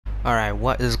Alright,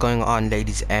 what is going on,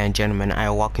 ladies and gentlemen? I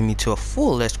welcome you to a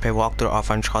full Let's Play walkthrough of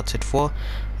Uncharted 4,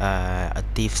 A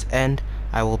Thief's End.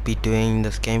 I will be doing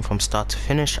this game from start to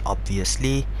finish,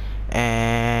 obviously,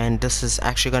 and this is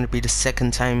actually going to be the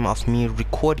second time of me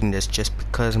recording this just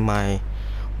because my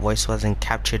voice wasn't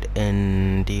captured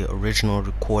in the original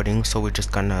recording, so we're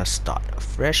just gonna start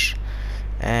afresh.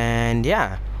 And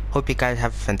yeah, hope you guys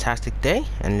have a fantastic day,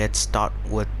 and let's start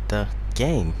with the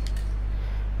game.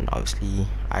 And obviously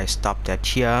I stopped at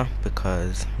here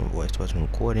because my voice wasn't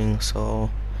recording,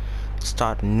 so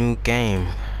start a new game.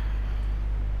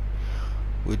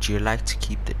 Would you like to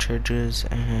keep the treasures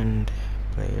and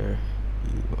player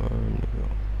you are new?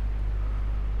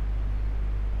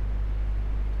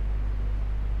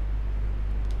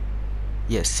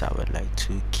 Yes, I would like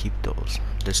to keep those.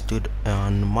 Let's do it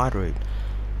on moderate.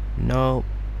 No,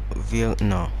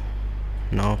 no.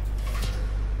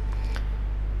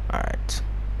 Alright.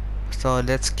 So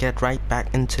let's get right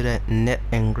back into the net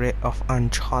and grit of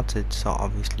Uncharted. So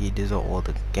obviously these are all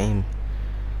the game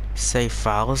save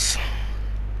files.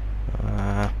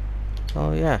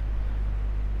 Oh yeah.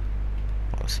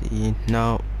 Let's see.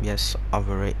 No, yes,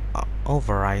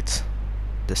 overwrite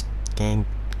this game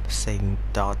saving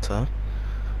data.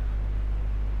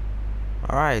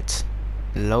 Alright.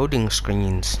 Loading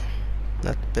screens.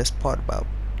 Not the best part about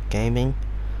gaming,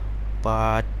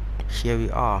 but here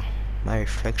we are. My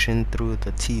reflection through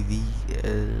the TV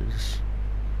is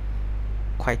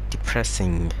quite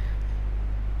depressing.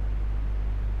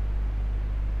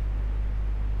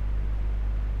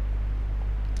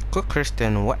 Good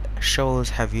Christian, what shows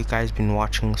have you guys been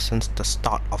watching since the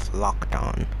start of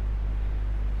lockdown?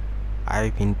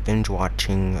 I've been binge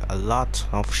watching a lot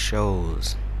of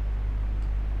shows,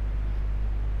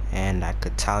 and I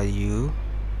could tell you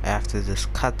after this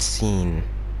cutscene.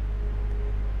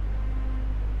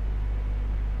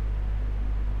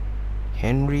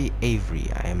 Henry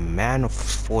Avery, I am a man of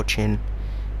fortune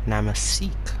and I must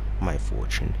seek my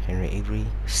fortune. Henry Avery,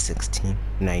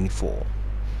 1694.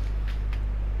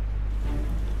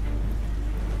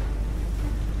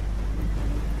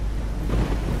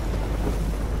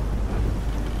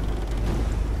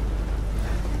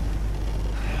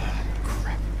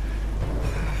 Crap.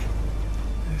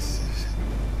 This is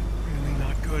really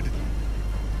not good.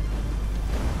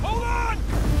 Hold on!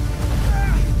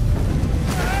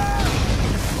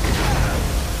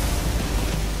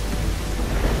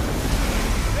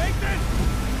 Nathan!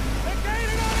 They're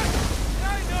gaining on us! I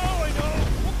know!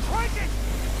 We'll crank it!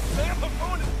 Sam, I'm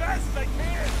going as fast as I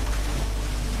can!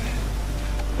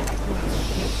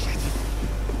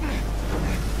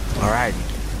 Alright,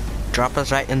 drop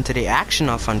us right into the action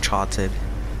of Uncharted.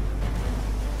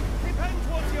 Keep heading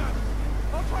towards you.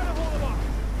 I'll try to hold them off.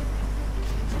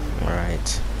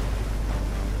 Alright.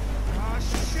 Ah,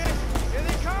 shit! Here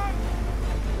they come!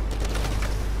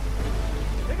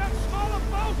 They got smaller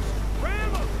boats!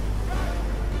 Ram them!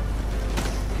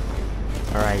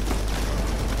 Alright.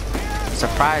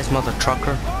 Surprise, mother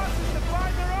trucker.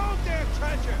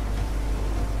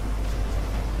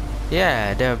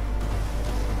 Yeah, there's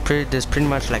pretty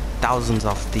much like thousands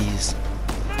of these.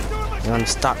 I'm gonna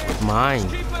start with mine.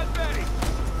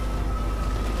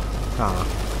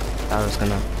 That was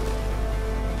gonna.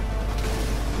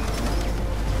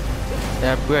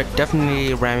 Yeah, we're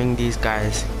definitely ramming these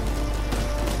guys.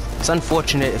 It's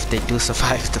unfortunate if they do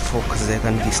survive the fall, because they're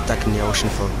gonna be stuck in the ocean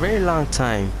for a very long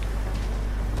time.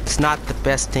 It's not the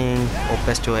best thing or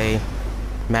best way.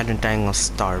 Imagine dying of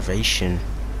starvation.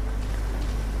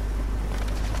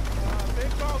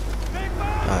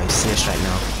 Oh, you see us right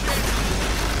now.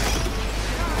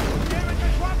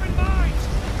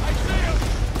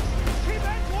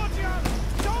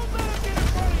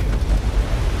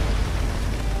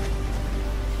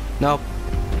 Nope.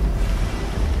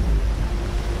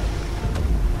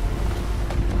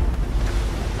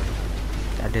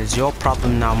 That is your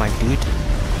problem now, my dude.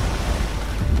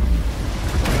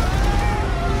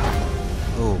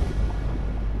 Oh.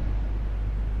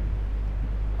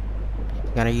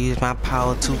 Gotta use my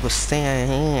power to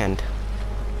withstand.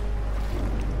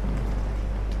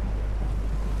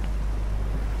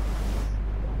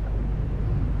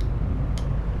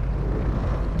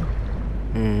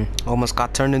 Almost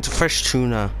got turned into fresh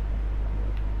tuna.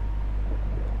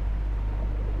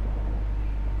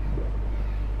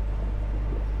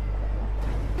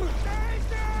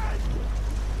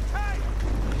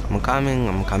 I'm coming.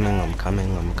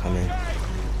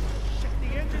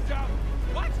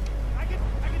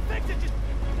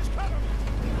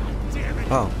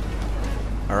 Oh,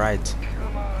 alright.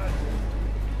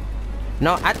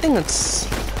 No, I think it's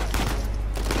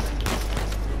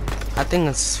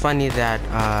funny that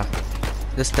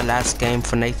This is the last game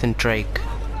for Nathan Drake,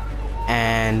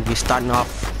 and we're starting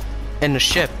off in a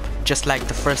ship, just like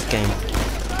the first game.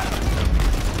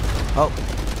 Oh.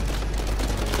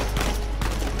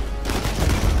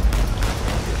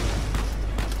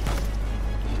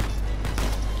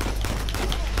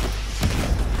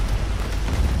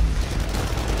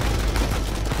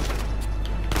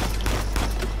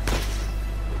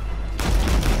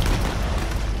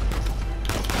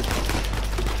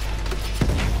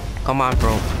 Come on,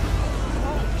 bro.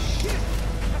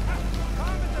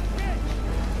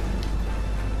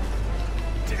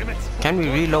 Damn it. Can we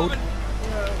reload?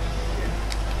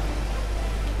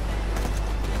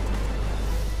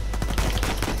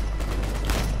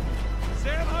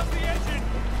 Sam, how's the engine?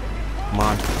 Come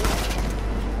on.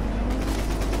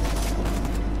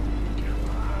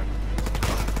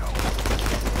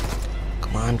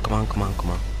 Come on, come on, come on,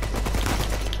 come on.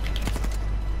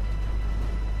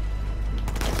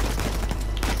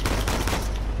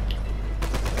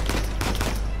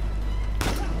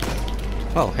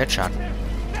 Oh, headshot.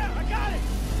 Yeah, I got it.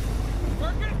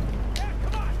 Working? Yeah,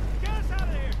 come on. Get us out of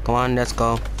here. Come on, let's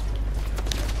go.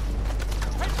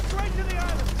 Head straight to the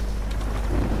island.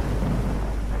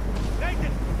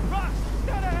 Nathan, Ross,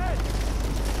 dead ahead.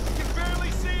 You can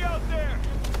barely see out there.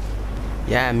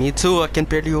 Yeah, me too. I can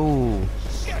barely. Ooh.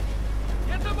 Shit!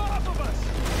 Get them off of us.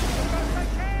 Best I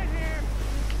can here.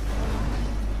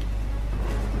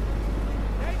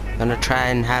 Nathan, Gonna try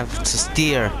and have to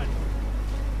steer.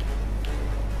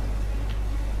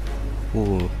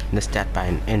 Ooh, missed that by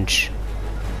an inch.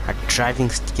 Our driving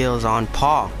skills on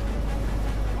par.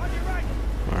 on your right.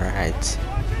 Alright.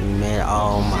 We made.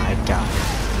 Oh my god.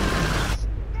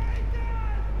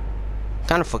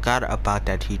 Kinda forgot about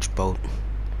that huge boat.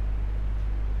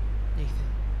 Nathan.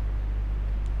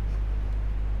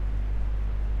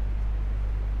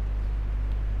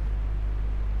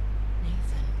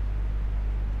 Nathan.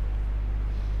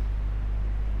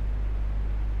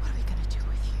 What are we gonna do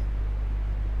with you?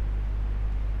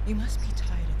 You must be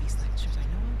tired of these lectures. I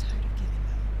know I'm tired of giving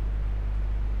them.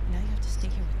 Now you have to stay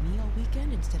here with me all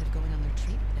weekend instead of going on the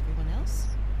retreat with everyone else?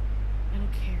 I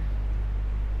don't care.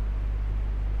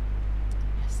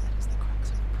 Yes, that is the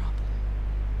crux of the problem.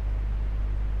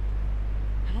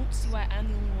 I don't see why I'm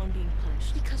the only one being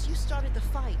punished. Because you started the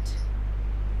fight.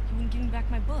 You wouldn't give me back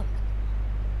my book.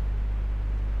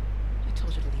 I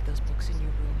told you to leave those books in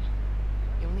your room.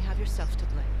 You only have yourself to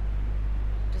blame.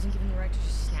 Doesn't give him the right to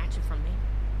just snatch it from me.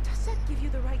 Does that give you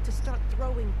the right to start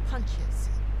throwing punches?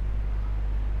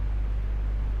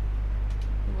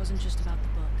 It wasn't just about the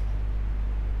book.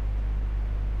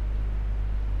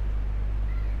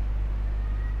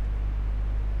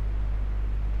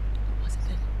 What was it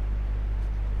then?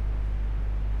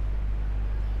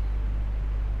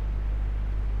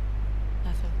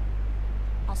 Nothing.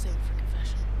 I'll save it for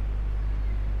confession.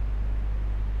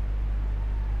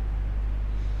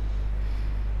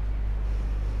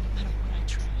 No matter what I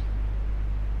try,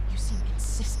 you seem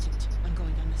insistent on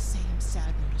going down the same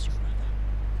sad road as your brother.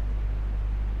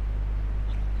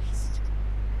 What a waste.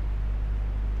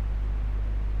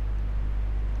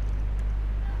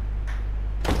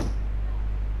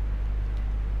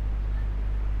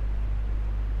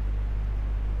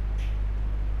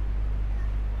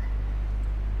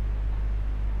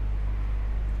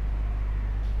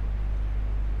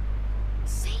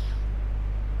 Sam!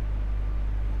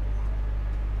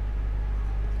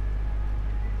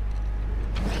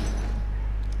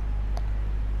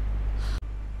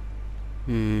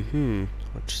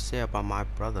 What you say about my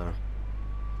brother?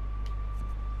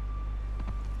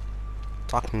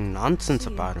 Talking nonsense See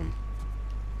ya. about him.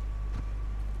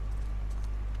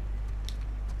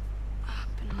 Up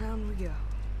and around we go.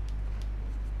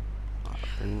 Up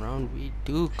and round we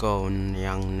do go,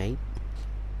 young Nate.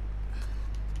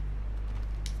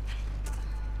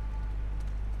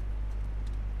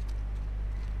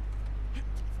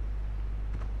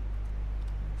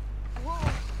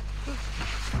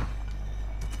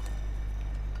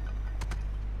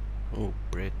 Oh,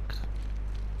 brick.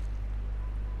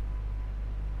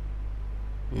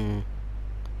 For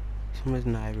some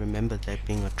reason I remember there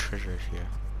being a treasure here.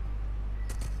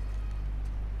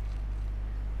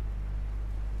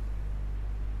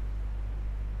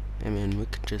 I mean, we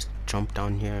could just jump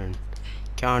down here and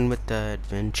carry on with the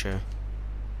adventure.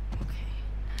 Okay,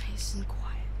 nice and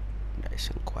quiet. Nice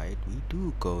and quiet we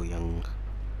do go, young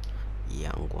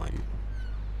one.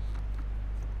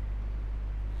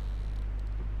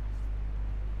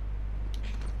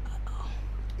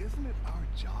 Isn't it our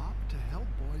job to help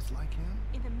boys like him?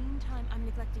 In the meantime, I'm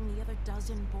neglecting the other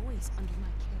dozen boys under my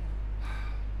care.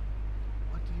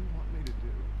 What do you want me to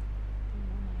do? You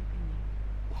know my opinion.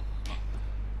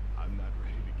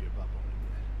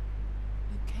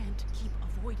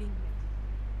 avoiding me.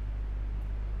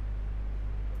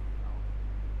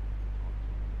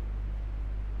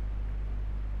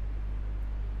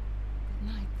 Good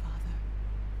night, Father.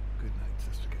 Good night,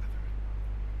 Sister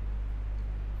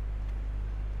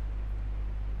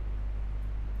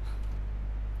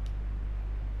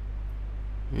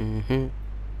Catherine.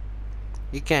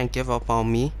 You can't give up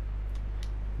on me.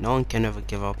 No one can ever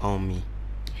give up on me.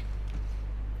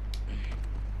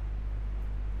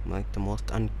 I'm like the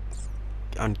most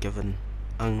unforgivable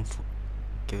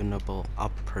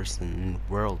up person in the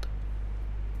world.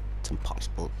 It's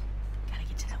impossible. Gotta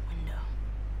get to that window.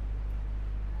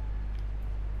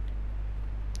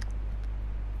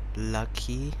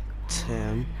 Lucky,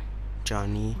 Tim,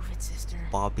 Johnny, Move it, sister.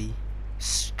 Bobby,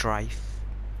 Strife.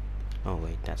 Oh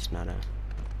wait, that's not a...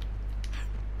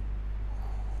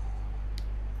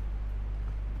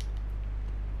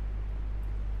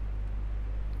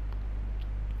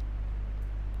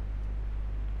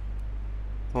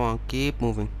 Come on, keep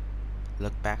moving.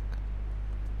 Look back.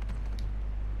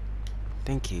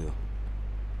 Thank you.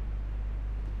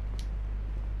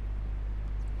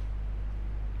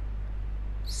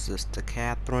 Sister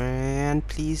Catherine,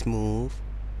 please move.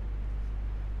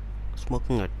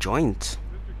 Smoking a joint. Sister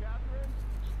Catherine?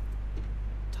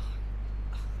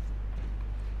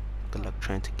 Good luck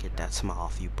trying to get that smile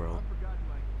off you, bro. I've forgotten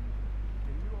my keys.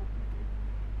 Can you open the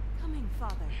gate? Coming,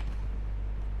 Father.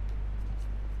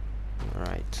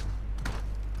 Alright.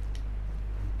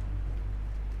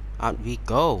 Out we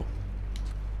go.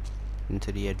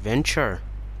 Into the adventure.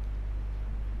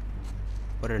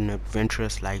 What an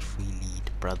adventurous life we lead,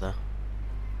 brother.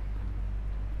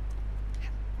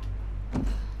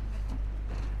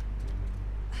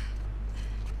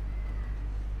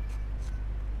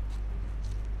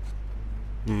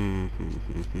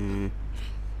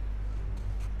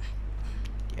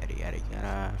 Yada yada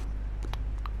yada.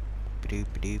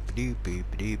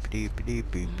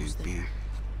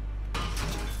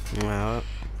 Well,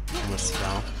 almost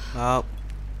fell. Oh,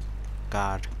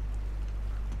 God.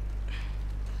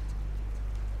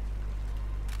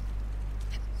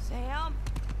 Sam?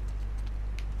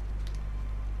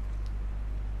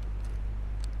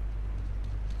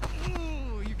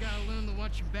 Ooh, you gotta learn to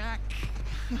watch your back.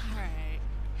 Alright.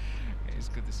 Hey, it's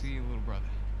good to see you, little brother.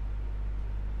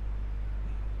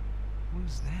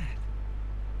 Who's that?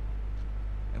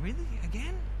 Really?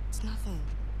 Again? It's nothing.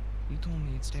 You told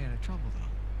me you'd stay out of trouble, though.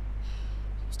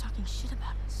 He was talking shit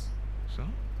about us. So?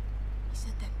 He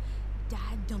said that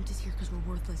Dad dumped us here because we're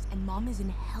worthless, and Mom is in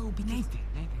hell because... Nathan,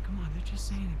 come on. They're just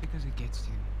saying it because it gets to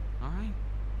you. Alright?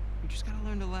 You just gotta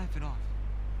learn to laugh it off.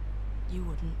 You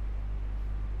wouldn't.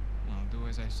 No, do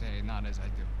as I say, not as I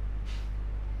do.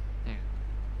 Yeah.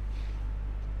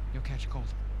 You'll catch a cold.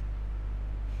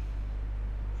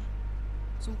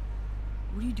 So,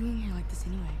 what are you doing here like this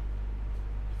anyway?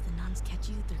 If the nuns catch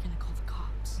you, they're gonna call the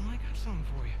cops. Well, I got something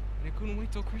for you. And I couldn't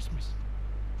wait till Christmas.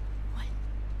 What?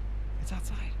 It's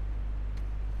outside.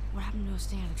 What happened to us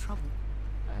staying out of trouble?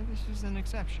 This is an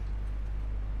exception.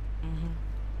 Mm-hmm.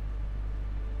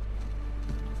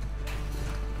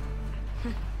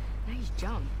 Nice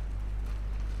jump.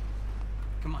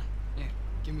 Come on. Yeah,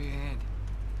 give me a hand.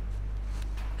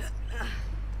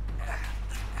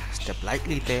 Step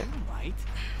lightly there. Right.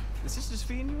 The sister's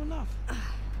feeding you enough. The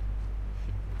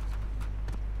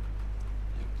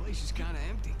place is kind of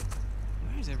empty.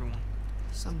 Where is everyone?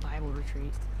 Some Bible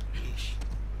retreat. Yeesh.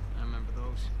 I remember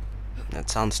those. That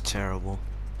sounds terrible.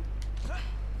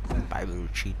 Bible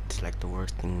retreat is like the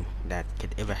worst thing that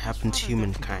could ever happen to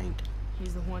humankind.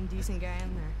 He's the one decent guy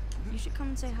in there. You should come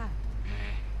and say hi.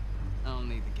 Nah, I don't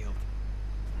need the guilt.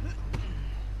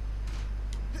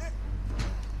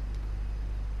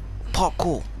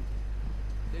 Parkour.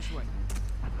 This way.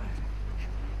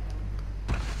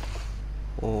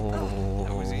 Oh,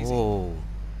 was easy.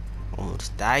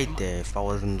 almost died there if I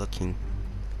wasn't looking.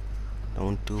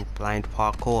 Don't do blind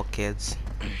parkour, kids.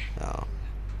 Oh.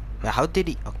 Yeah, how did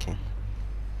he? Okay.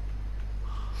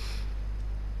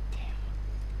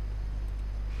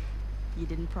 You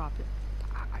didn't prop it.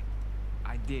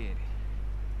 I did.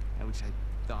 At least I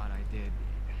thought I did.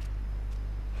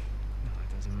 No,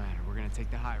 it doesn't matter. We're gonna take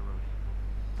the high road.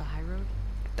 The high road?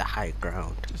 The high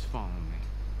ground. Just follow me.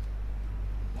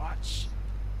 Watch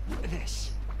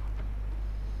this.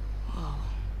 Whoa.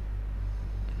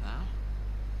 And now,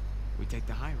 we take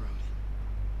the high road.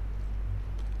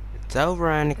 It's over,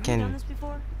 Have you done Anakin. this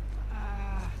before?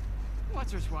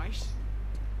 Once or twice.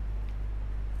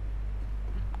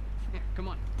 Yeah, come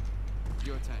on.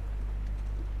 Your turn.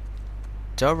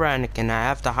 It's over, Anakin. I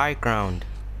have the high ground.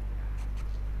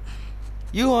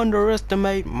 You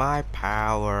underestimate my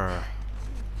power.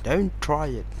 Don't try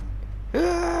it.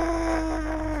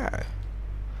 Ah!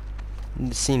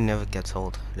 The scene never gets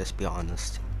old, let's be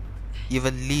honest. You've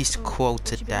at least So,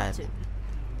 quoted what you been that. up to?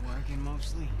 Working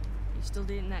mostly. You still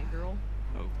dating that girl?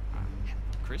 Oh,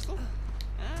 Crystal?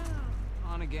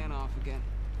 On again, off again.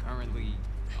 Currently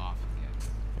off again.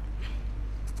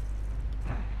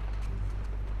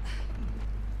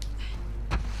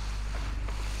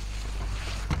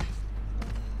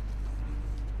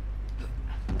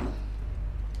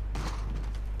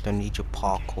 Don't need your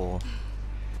parkour.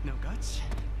 No guts,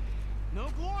 no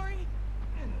glory.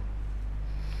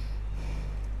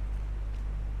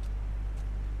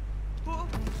 Whoa,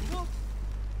 whoa.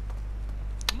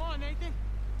 Come on, Nathan.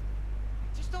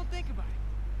 Just don't think about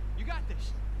it. You got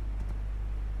this.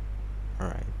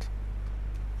 Alright.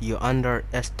 You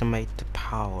underestimate the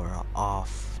power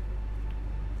of...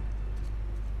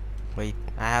 Wait,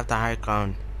 I have the high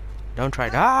ground. Don't try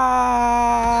it.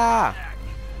 Ah!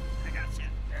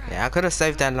 Yeah, I could have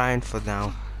saved that line for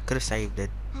now. Could have saved it.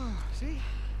 See?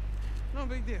 No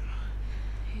big deal.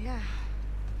 Yeah.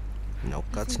 No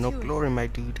guts, Nothing no to it. glory, my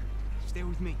dude. Stay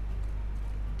with me.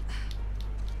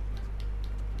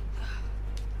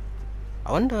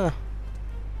 I wonder...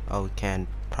 Oh, we can't.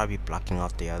 Probably blocking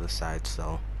off the other side,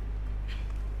 so...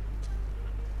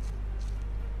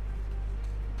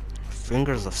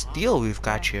 Fingers of steel we've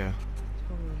got here.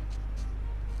 Totally.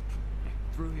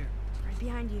 Through here. Right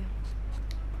behind you.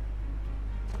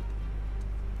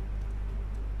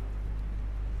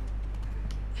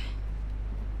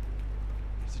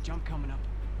 There's a jump coming up.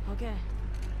 Okay.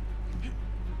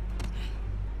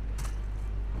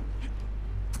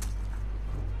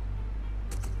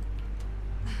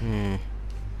 Hmm.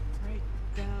 Right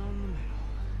down the middle.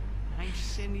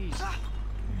 Nice and easy.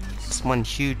 It's one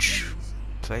huge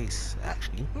place,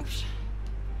 actually. Oops.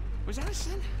 Was that a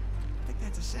sin? I think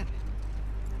that's a sin.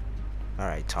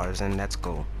 Alright, Tarzan, let's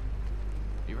go.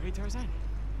 You ready, Tarzan?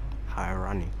 How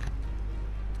ironic.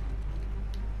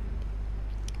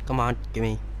 Come on,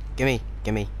 gimme, gimme,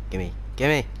 gimme, gimme,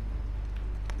 gimme.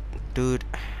 Dude.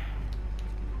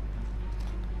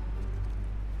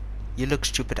 You look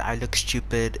stupid, I look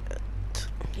stupid.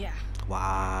 Yeah.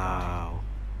 Wow.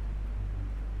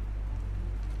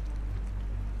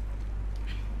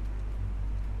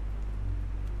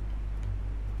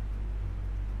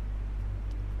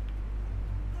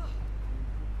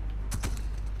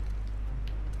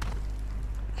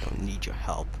 Don't need your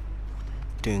help.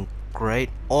 Doing great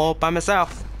all by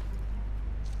myself.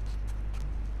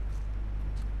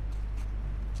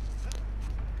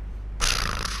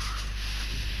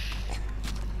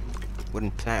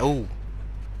 Wouldn't plan. Oh,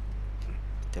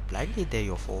 the blackie there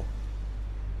you're for.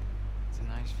 It's a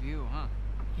nice view, huh?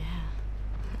 Yeah.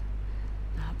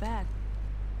 Not bad.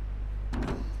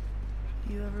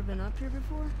 You ever been up here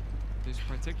before? This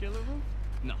particular roof?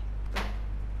 No.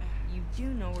 You do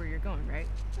know where you're going, right?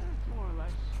 More or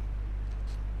less.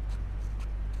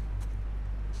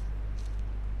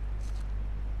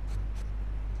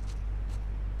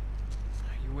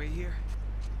 You wait here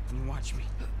and you watch me.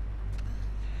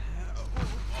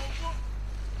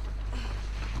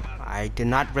 I did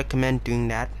not recommend doing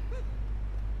that.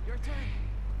 Your turn.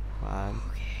 Go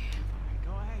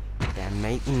ahead. The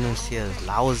maintenance here is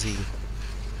lousy.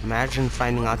 Imagine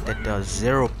finding out that there's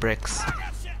 0 bricks.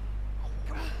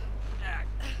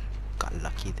 Got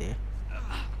lucky there.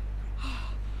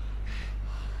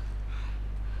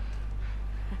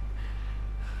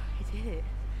 You did it.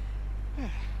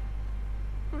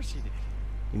 Of course you did.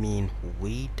 You mean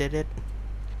we did it?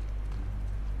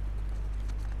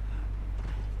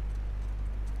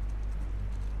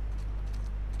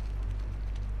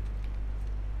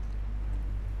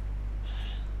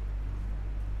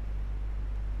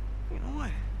 You know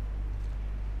what?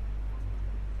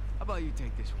 How about you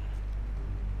take this one?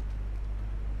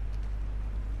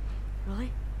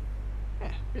 Really?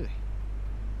 Yeah, really.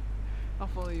 I'll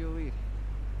follow your lead.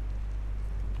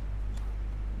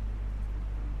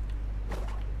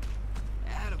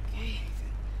 Adam, okay.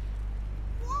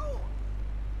 Whoa!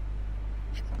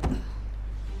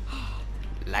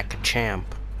 Like a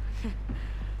champ.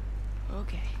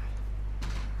 Okay.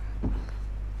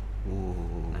 Ooh.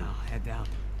 Now, head down.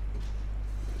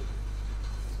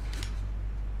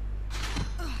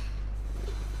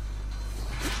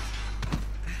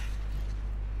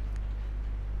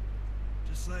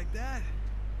 Just like that.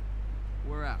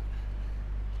 We're out.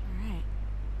 All right.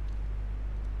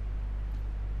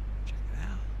 Check it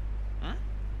out. Huh?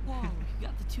 Whoa, you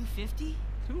got the 250?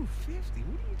 250?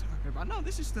 What are you talking about? No,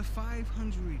 this is the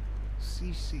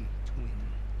 500cc twin.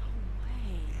 No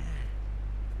way.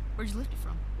 Where'd you lift it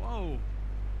from? Whoa.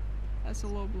 That's a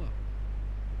low blow.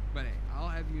 But hey, I'll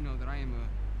have you know that I am a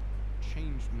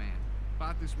changed man.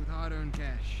 Bought this with hard-earned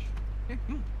cash. Here,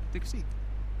 come on, take a seat.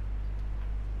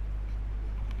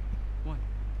 What?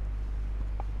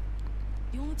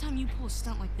 The only time you pull a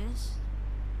stunt like this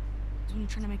is when you're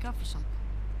trying to make up for something.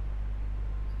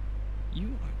 You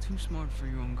are too smart for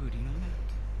your own good, you know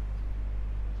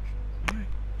that? Alright.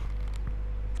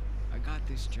 I got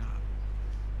this job.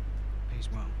 Pays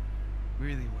well.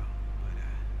 Really well. But,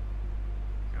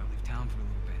 gotta leave town for a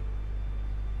little bit.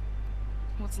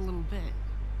 What's a little bit?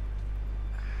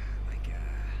 Like,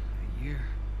 a year.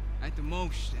 At the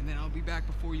most, and then I'll be back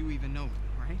before you even know it,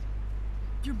 alright?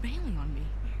 You're bailing on me.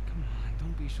 Yeah, come on,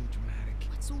 don't be so dramatic.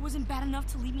 What, so it wasn't bad enough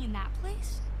to leave me in that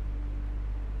place?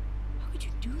 How could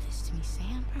you do this to me,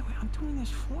 Sam? Wait, I'm doing this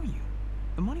for you.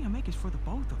 The money I make is for the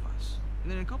both of us.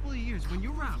 And then in a couple of years, when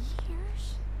you're out...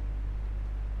 Years?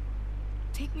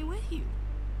 Take me with you.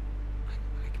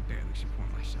 I can barely support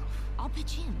myself. I'll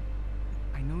pitch in.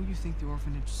 I know you think the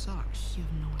orphanage sucks. You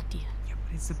have no idea. Yeah,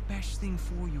 but it's the best thing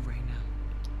for you right now.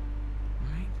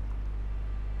 Alright?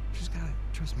 You just gotta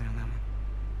trust me on that one.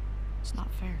 It's not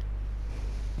fair.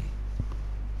 Hey,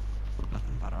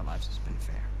 nothing about our lives has been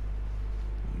fair.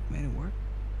 We've made it work.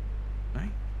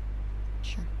 Right?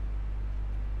 Sure.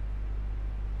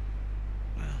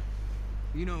 Well,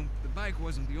 you know, the bike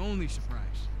wasn't the only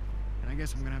surprise. And I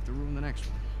guess I'm gonna have to ruin the next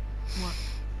one. What?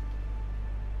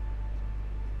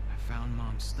 I found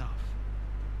Mom's stuff.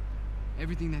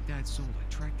 Everything that Dad sold,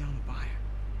 I tracked down the buyer.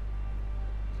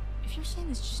 If you're saying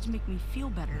this just to make me feel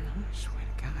better, I swear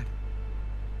to God.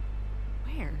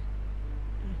 where?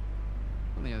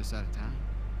 On the other side of town.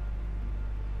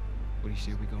 What do you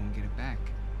say we go and get it back?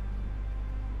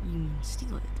 You mean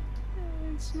steal it?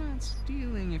 It's not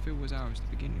stealing if it was ours to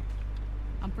begin with.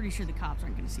 I'm pretty sure the cops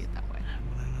aren't gonna see it that way.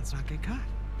 Well, then let's not get caught.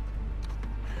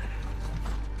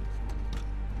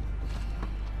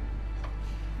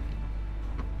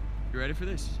 You ready for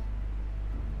this?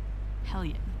 Hell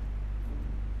yeah.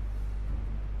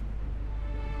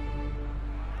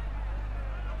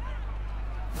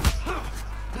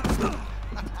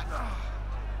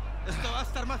 Esto va a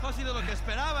estar más fácil de lo que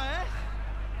esperaba, ¿eh?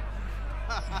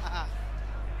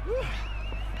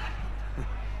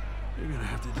 You're gonna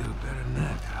have to do better than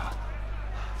that, pal.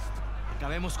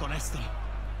 Acabemos con esto.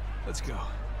 Let's go.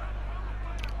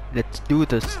 Let's do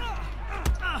this.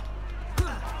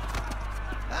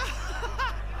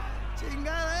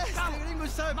 Chingada, este gringo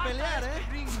sabe pelear, ¿eh?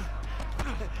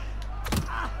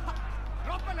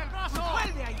 ¡Rómpele el brazo!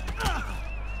 ¡Vuelve ahí!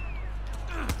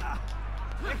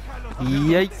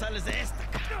 Yay. Sales de esta.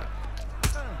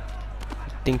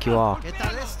 Think you are. ¿Qué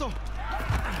tal esto?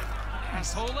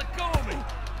 Asshole, let go of me.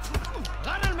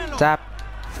 ¡Gánalmelo! Tap.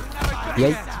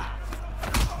 Yay.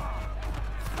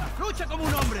 Lucha como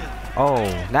un hombre. Oh,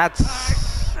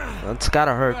 that's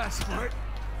gotta hurt. I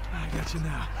got you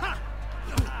now.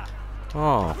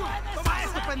 Oh, Toma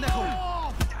esto,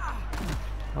 pendejo.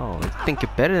 oh, you think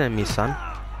you're better than me, son?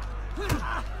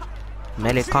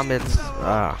 Melee combat's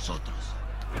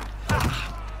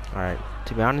alright,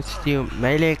 to be honest with you,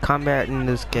 melee combat in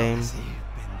this game, Sí,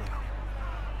 pendejo.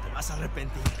 Te vas a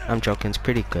arrepentir. I'm joking, it's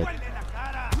pretty good.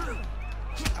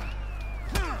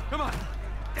 Come on.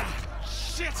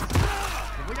 Shit.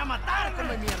 Te voy a matar,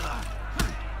 come mierda.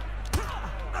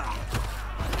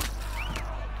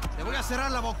 Te voy a cerrar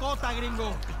la bocota,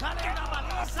 gringo.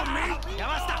 Ya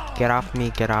basta. Get off me,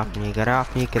 get off me, get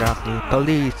off me, get off me,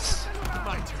 police!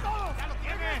 Ya lo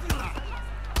tienes.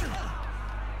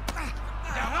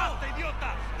 Ya basta,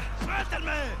 idiota.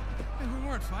 Suéltame. Hey, we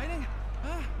weren't fighting?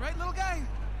 Huh? Right, little guy?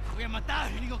 Te voy a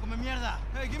matar, gringo, come mierda.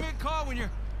 Hey, give me a call when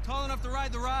you're tall enough to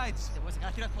ride the rides. Te voy a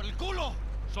sacar tiras por el culo.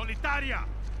 Solitaria.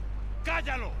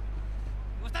 Cállalo.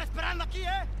 ¿No estás esperando aquí,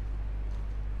 eh?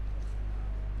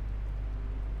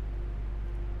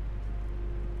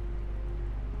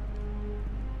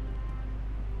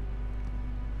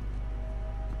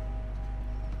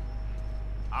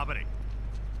 Abre.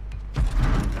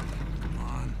 Come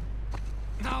on.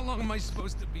 How long am I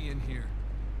supposed to be in here?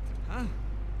 Huh?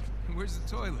 Where's the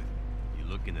toilet? You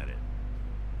looking at it?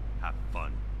 Have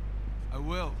fun. I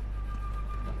will.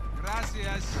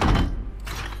 Gracias.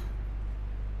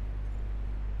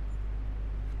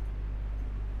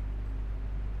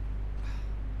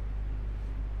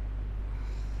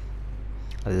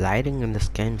 Lighting in this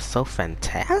game is so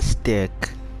fantastic.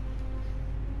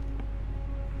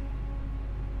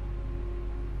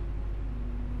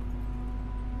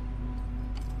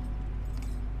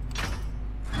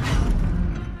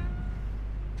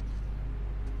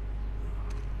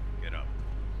 Get up.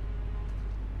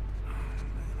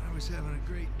 I was having a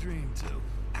great dream, too.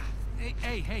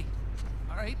 Hey.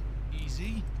 All right,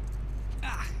 easy.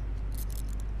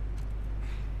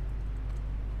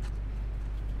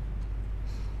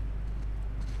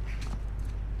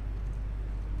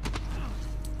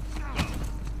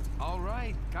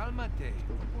 escape.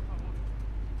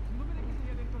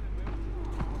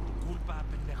 Culpa,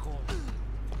 pendejo.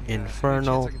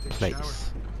 Infernal Any chance I can take a place.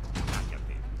 shower?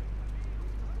 Cállate.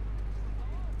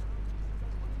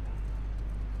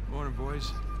 Morning,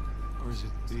 boys. Or is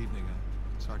it the evening?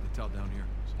 It's hard to tell down here.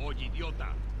 Oye, idiota.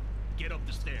 Get up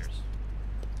the stairs.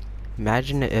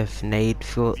 Imagine if Nate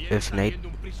Viene if Nate. saliendo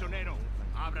un prisionero.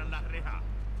 Abran la reja.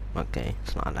 Okay,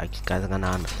 it's not like you guys are gonna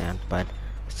understand, but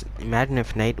imagine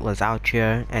if Nate was out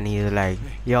here and he's like,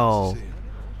 "Yo,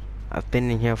 I've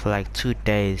been in here for like 2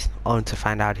 days," only to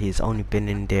find out he's only been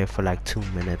in there for like 2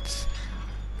 minutes.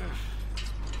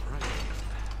 Right.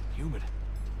 Humid.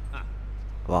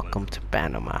 Welcome to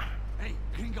Panama. Hey,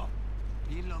 gringo.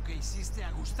 Vi lo que hiciste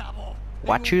a Gustavo.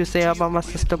 What you say about my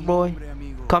sister, boy?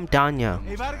 Come down here,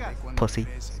 Hey Vargas, pussy.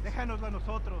 déjanoslo a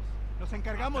nosotros. Nos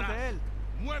encargamos de él.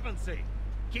 Muévanse.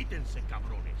 Quítense,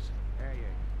 cabrones. Hey,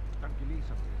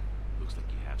 tranquilízate. Looks like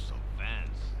you have some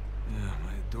fans. Yeah,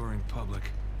 my adoring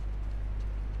public.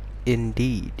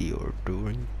 Indeed, you're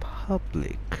doing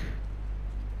public.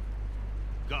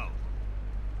 Go.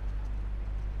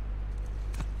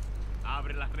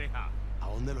 Abre la reja. ¿A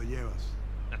dónde lo llevas?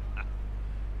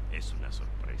 Es una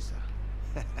sorpresa.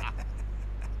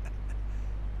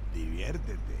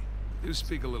 Diviértete. You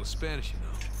speak a little Spanish, you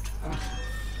know.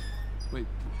 Wait,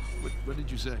 what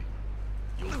did you say?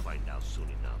 You'll find out soon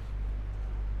enough.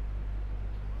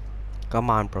 Come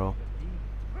on, bro.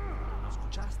 ¿No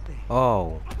escuchaste?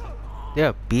 Oh,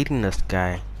 they're beating this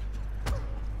guy.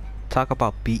 Talk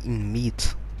about beating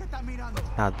meat. ¿Qué estás mirando?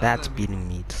 Now that's beating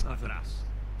meat. Atrás.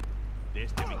 De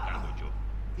este me encargo yo.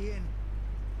 Bien.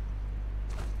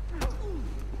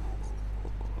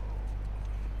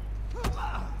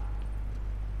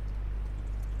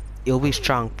 You'll be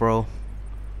strong, bro.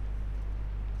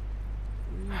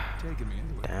 Where are you taking me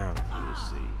anyway? Damn. We'll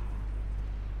see.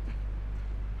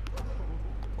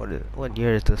 What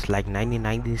year is this? Like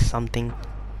 1990 something?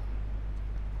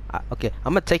 Okay,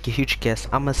 I'm gonna take a huge guess.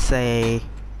 I'm gonna say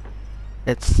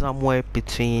it's somewhere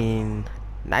between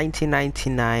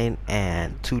 1999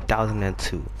 and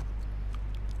 2002.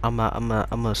 I'm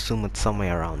gonna assume it's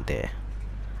somewhere around there.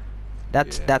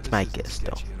 That's Yeah, this my isn't guess,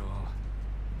 though. sketchy at all.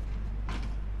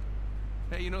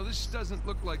 Hey, you know, this doesn't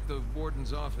look like the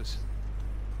warden's office.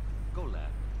 Go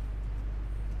left.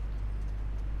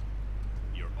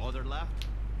 Your other left?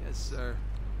 Yes, sir.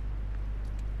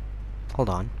 Hold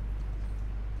on.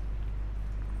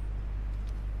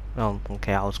 Oh,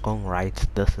 okay, I was going right.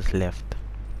 This is left.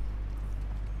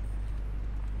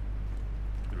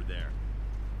 Through there.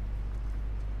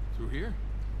 Through here?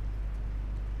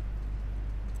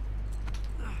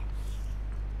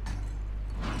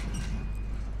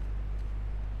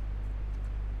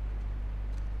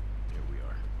 Here we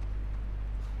are.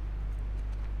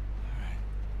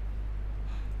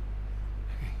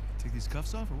 Hey, take these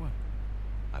cuffs off or what?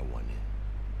 I want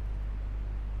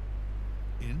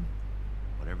in. In?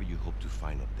 Whatever you hope to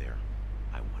find up there,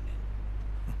 I want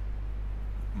in.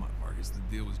 Come on, Marcus, the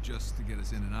deal was just to get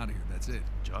us in and out of here, that's it.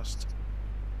 Just?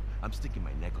 I'm sticking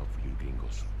my neck out for you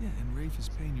gringos. Yeah, and Rafe is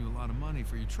paying you a lot of money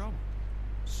for your trouble.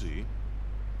 See?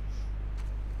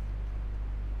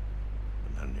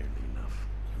 But not nearly enough.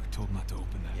 You were told not to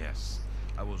open that. Yes,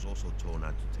 I was also told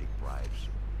not to take bribes,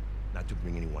 not to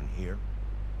bring anyone here,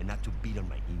 and not to beat on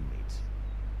my inmates.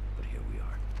 But here we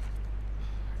are.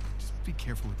 Just be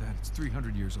careful with that. It's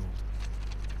 300 years old.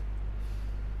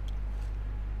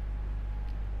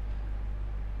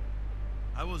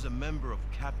 I was a member of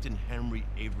Captain Henry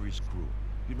Avery's crew.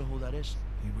 You know who that is?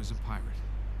 He was a pirate.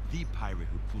 The pirate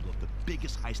who pulled off the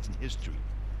biggest heist in history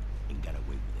and got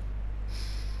away with it.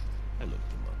 I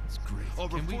looked him up. It's great.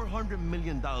 Over Can we- $400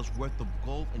 million worth of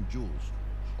gold and jewels,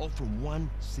 all from one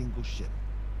single ship.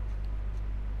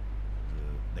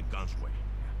 The Gunsway.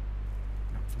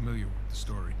 I'm familiar with the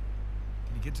story.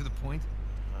 Can you get to the point?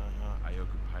 I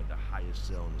occupied the highest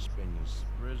cell in the Spanish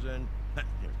prison.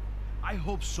 Here. I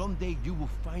hope someday you will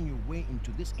find your way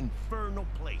into this infernal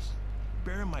place,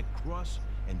 bear my cross,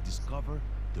 and discover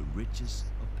the riches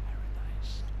of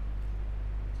paradise.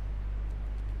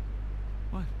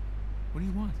 What? What do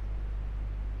you want?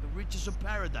 The riches of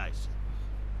paradise.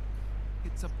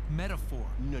 It's a metaphor.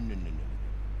 No.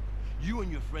 You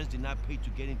and your friends did not pay to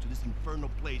get into this infernal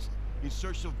place in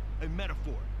search of a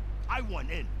metaphor. I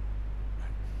want in.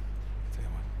 Tell you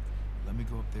what, let me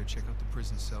go up there, check out the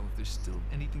prison cell. If there's still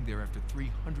anything there after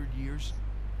 300 years,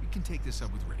 we can take this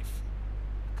up with Rafe.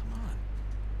 Come on.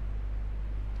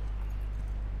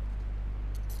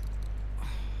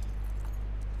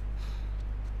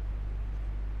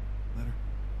 Letter.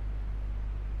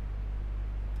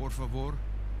 Por favor.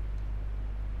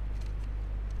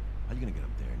 How are you gonna get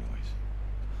up there anyways?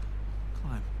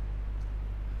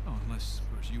 Unless,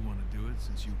 of course, you want to do it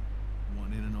since you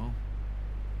want in and all.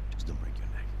 Just don't break your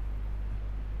neck.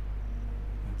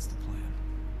 That's the plan.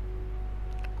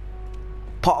 Hey,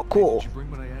 Parkour. did you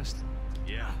bring what I asked?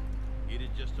 Yeah, it is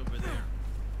just over there,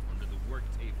 under the work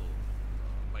table,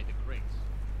 by the crates.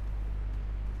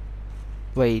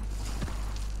 Wait.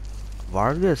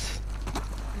 Vargas?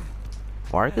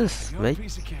 Vargas? There you go, Wait.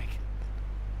 piece of cake.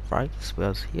 Vargas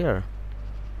was here.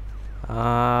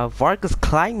 Vargas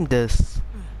climbed this.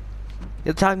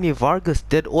 You're telling me Vargas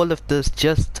did all of this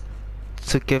just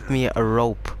to give me a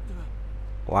rope?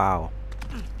 Wow.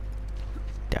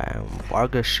 Damn,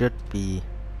 Vargas should be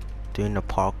doing the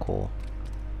parkour.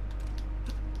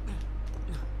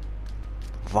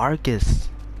 Vargas.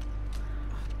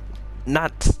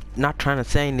 Not trying to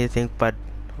say anything, but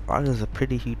Vargas is a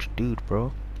pretty huge dude,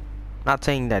 bro. Not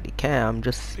saying that he can, I'm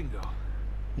just... Bingo.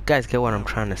 You guys get what I'm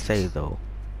trying to say, though.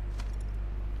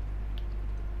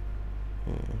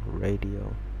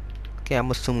 Radio. Okay,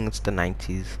 I'm assuming it's the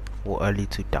 90s or early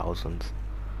 2000s.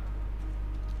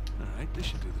 Alright, this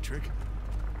should do the trick.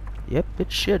 Yep, it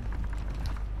should.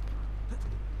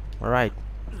 Alright.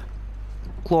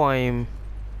 Climb.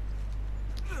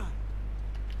 Here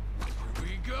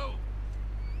we go.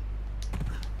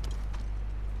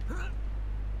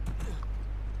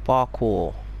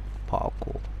 Parkour.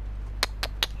 Parkour.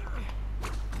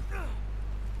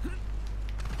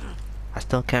 I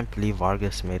still can't believe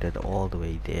Vargas made it all the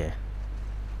way there.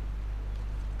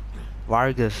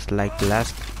 Vargas, like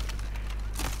last...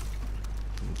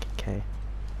 Okay.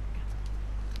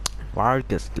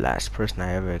 Vargas, the last person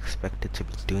I ever expected to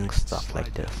be doing stuff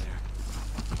like this.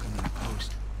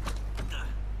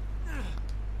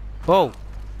 Whoa!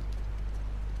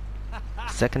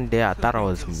 Second day I thought I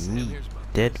was meat.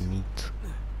 Dead meat.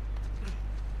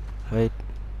 Wait.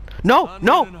 No!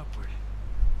 No!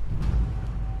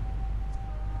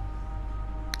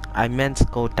 I meant to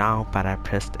go down, but I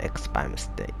pressed X by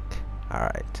mistake.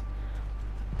 Alright.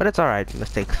 But it's alright.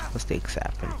 Mistakes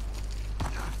happen.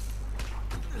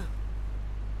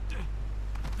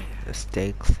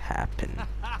 Mistakes happen.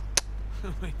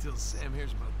 Wait till Sam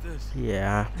hears about this.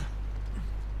 Yeah.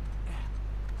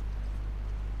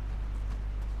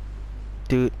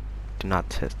 Dude, do not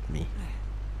test me.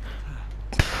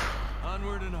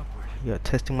 Onward and upward. You're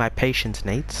testing my patience,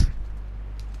 Nate.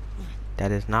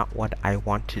 That is not what I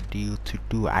wanted you to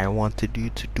do. I wanted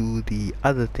you to do the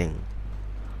other thing.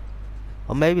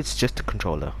 Or maybe it's just the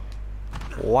controller.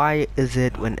 Why is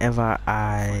it whenever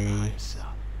I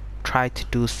try to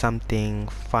do something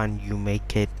fun, you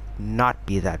make it not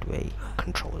be that way,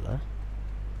 controller?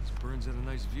 This Burns had a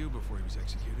nice view before he was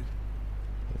executed.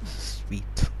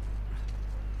 Sweet.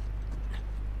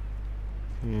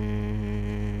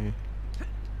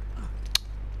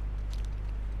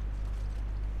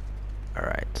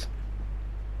 Alright.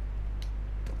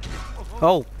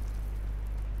 Oh!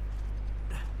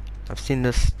 I've seen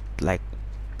this like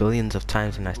billions of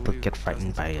times and I still get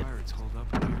frightened by it. Pirates hold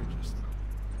up here, just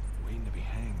waiting to be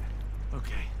hanged.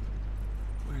 Okay,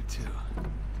 where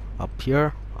to? Up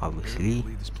here, I obviously.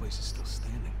 believe this place is still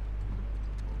standing.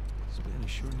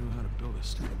 Spanish sure knew how to build a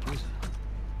sturdy prison.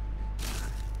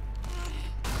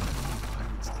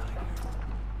 Pirates died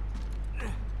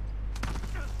here.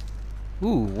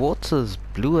 Ooh, water's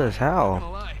blue as Not hell.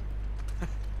 gonna lie,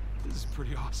 this is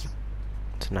pretty awesome.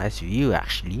 It's a nice view,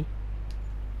 actually.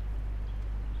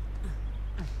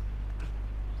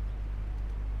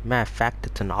 Matter of fact,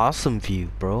 it's an awesome view,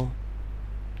 bro.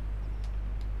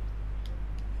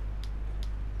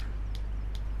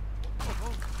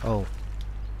 Oh.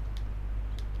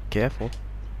 Careful.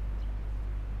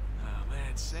 Oh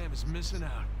man, Sam is missing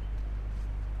out.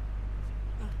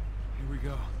 Here we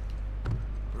go.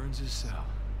 Burns' cell.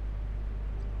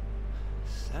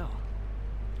 Cell?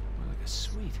 More like a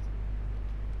suite.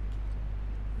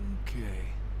 Okay.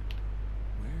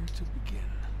 Where to begin?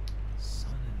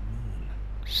 Sun and moon.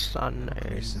 Sun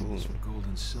and Symbols moon. for gold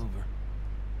and silver.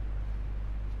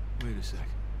 Wait a sec.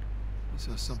 I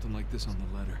saw something like this on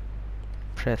the letter.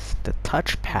 Press the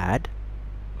touchpad.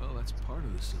 Well, that's part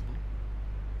of the symbol.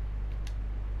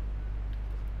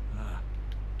 Ah,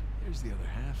 here's the other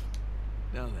half.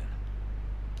 Now then.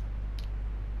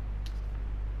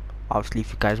 Obviously,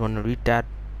 if you guys want to read that,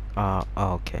 oh,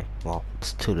 okay. Well,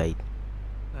 it's too late.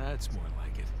 That's more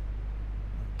like it.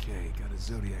 Okay, got a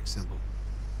zodiac symbol.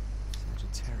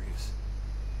 Sagittarius.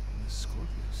 And the Scorpio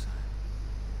sign.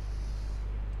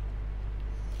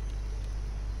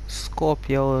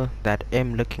 Scorpio, that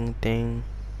M-looking thing.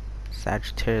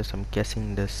 Sagittarius, I'm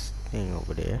guessing this thing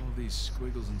over there. All these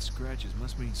squiggles and scratches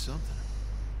must mean something.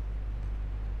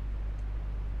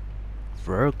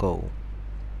 Virgo.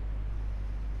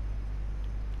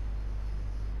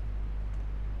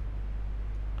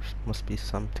 Must be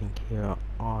something here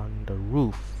on the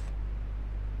roof.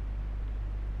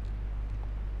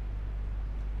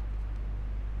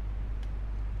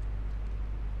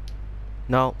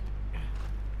 No.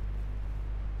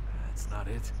 That's not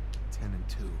it. 10 and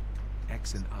 2.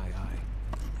 X and II.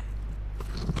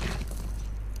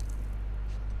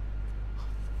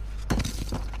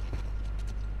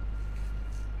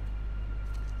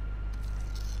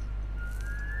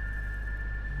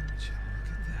 Would you look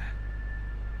at that?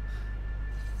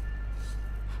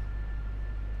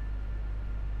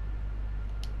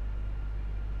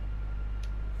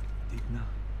 Digna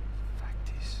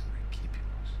factis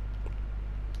recipimus.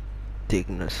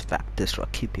 Dignus factis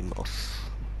recipimus.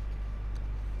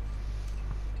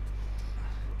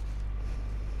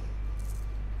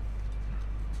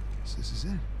 Guess this is it.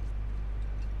 Time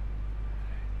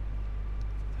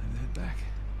to head back.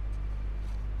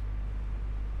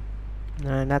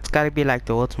 And that's gotta be like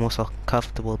the world's most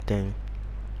uncomfortable thing.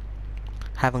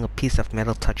 Having a piece of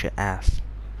metal touch your ass.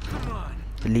 Come on.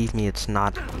 Believe me, it's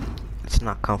not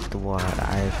comfortable.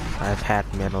 I've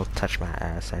had metal touch my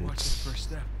ass, and Watch this first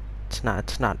step.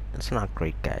 it's not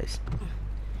great, guys.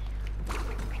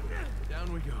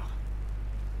 Down we go.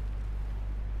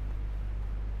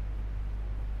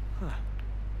 Huh.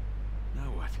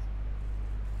 Now what?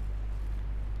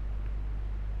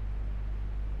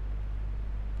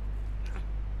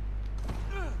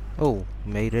 Oh,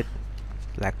 made it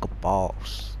like a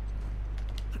boss.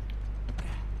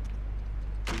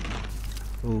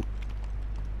 Ooh.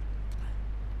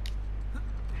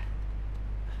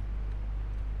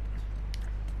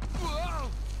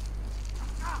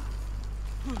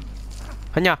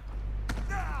 Hanya.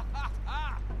 Yeah,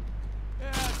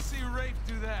 see Rafe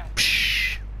do that.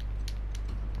 Psh.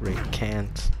 Rafe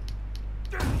can't.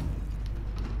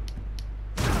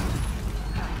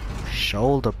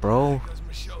 Shoulder, bro. There goes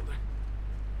my shoulder.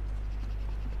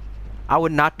 I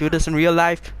would not do this in real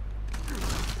life.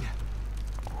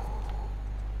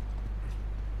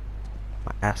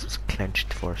 My ass was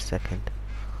clenched for a second.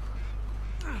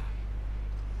 Oh,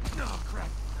 crap.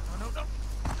 No.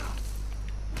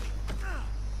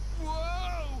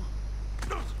 Whoa!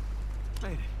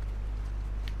 Made it.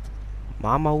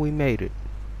 Mama, we made it.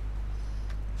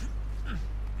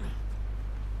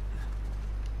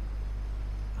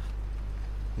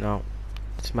 No,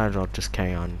 just might as well just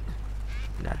carry on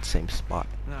in that same spot.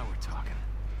 Now we're talking.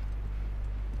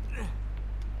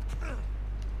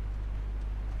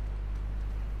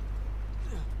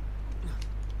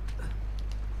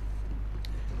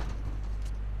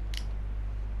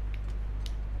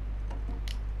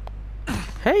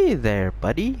 Hey there,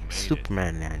 buddy. Made it.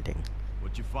 Superman landing.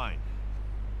 What'd you find?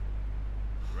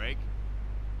 Greg?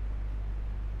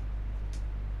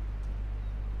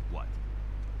 What?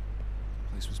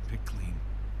 Place was picked clean.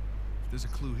 If there's a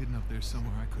clue hidden up there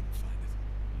somewhere, I couldn't find it.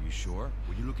 You sure?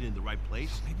 Were you looking in the right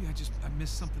place? Maybe I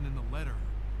missed something in the letter.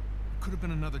 It could have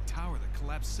been another tower that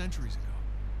collapsed centuries ago.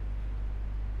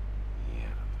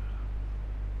 Yeah.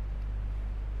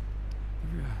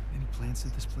 Ever any plans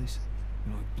at this place?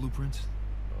 You know, like blueprints?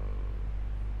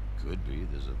 Could be.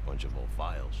 There's a bunch of old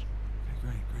files.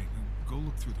 Okay, great. Go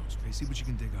look through those, okay? See what you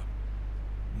can dig up.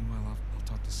 Meanwhile, I'll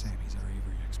talk to Sam. He's our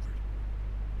Avery expert.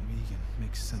 Maybe he can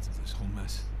make sense of this whole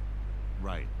mess.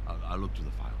 Right. I'll look through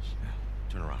the files. Yeah.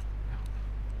 Turn around.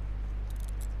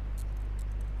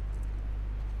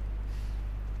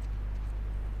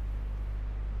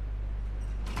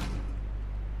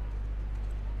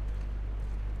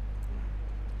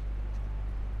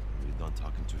 When you're done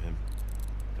talking to him,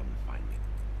 come and find me.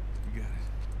 You got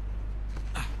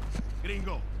it.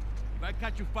 Gringo, if I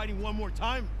catch you fighting one more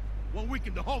time, 1 week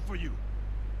in the hole for you.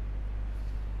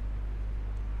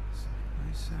 It's a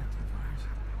nice act of ours.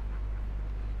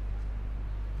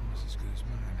 Almost as good as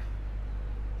mine.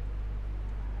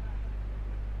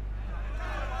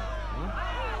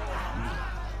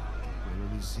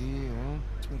 Bueno, sí, ¿eh?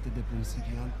 Suerte de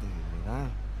principiante, ¿verdad?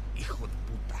 Hijo de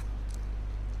puta.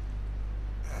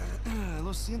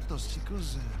 Lo siento,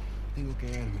 chicos. Tengo que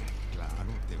irme.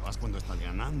 Claro, te vas cuando estás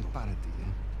ganando. Párate,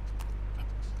 ¿eh?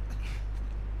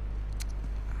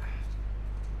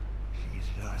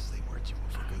 Jesus, they were you,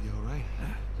 motherfucker. You all right?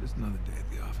 Just another day at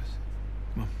the office.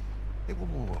 Come on. Hey,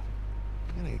 whoa.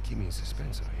 You're gonna keep me in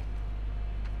suspense, are you?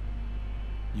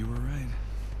 You were right.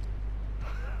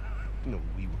 No,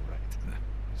 we were right. I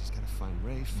just gotta find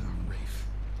Rafe. Rafe.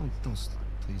 Don't start,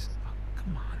 please. Oh,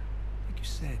 come on. Like you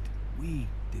said, we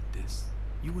did this.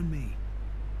 You and me.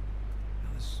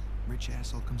 Now this rich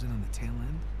asshole comes in on the tail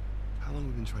end. How long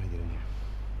have we been trying to get in here?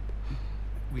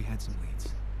 We had some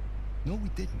leads. No, we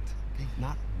didn't. Okay,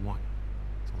 not one.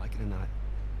 So like it or not,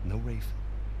 no Rafe,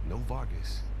 no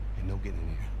Vargas, And no getting in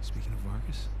here. Speaking of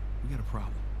Vargas, we got a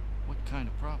problem. What kind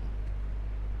of problem?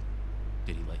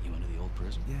 Did he let you into the old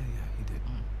prison? Yeah, he did.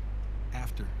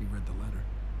 After he read the letter.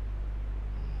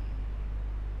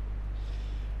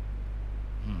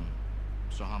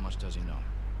 So how much does he know?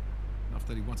 Enough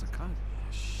that he wants a cut.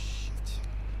 Shit.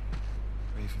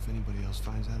 Rafe, if anybody else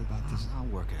finds out about this... I'll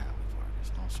work it out with Vargas.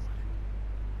 Don't sweat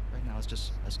it. Right now,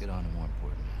 let's get on to more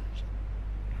important matters.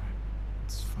 All right.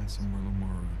 Let's find somewhere a little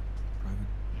more private.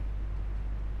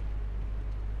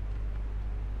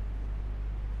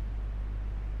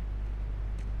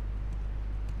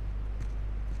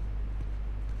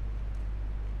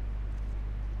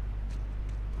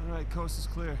 All right, coast is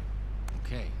clear.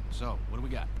 Okay, so what do we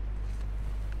got?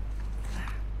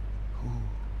 Oh,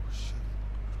 shit.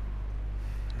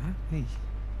 Huh? Hey,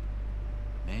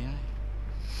 May I?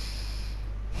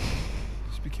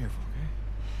 just be careful, okay?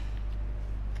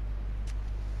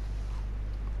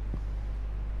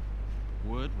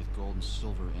 Wood with gold and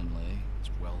silver inlay. It's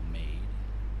well made.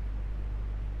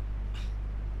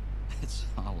 It's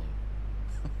hollow.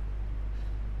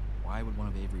 Why would one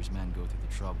of Avery's men go through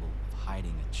the trouble of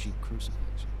hiding a cheap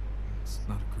crucifix? It's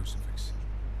not a crucifix.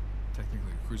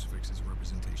 Technically, a crucifix is a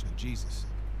representation of Jesus.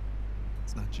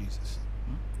 It's not Jesus.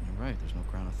 You're right, there's no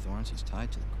crown of thorns. He's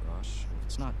tied to the cross. Well, if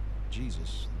it's not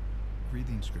Jesus, Read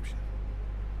the inscription.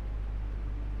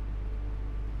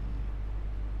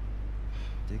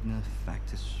 Digna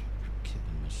factus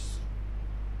principimus.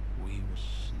 We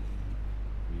receive.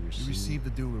 We receive the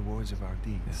due rewards of our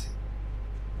deeds.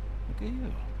 Look at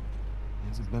you.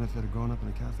 It's a benefit of growing up in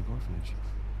a Catholic orphanage.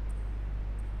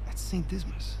 That's St.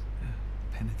 Dismas. Yeah.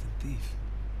 Penitent thief.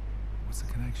 What's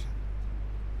the connection?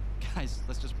 Guys,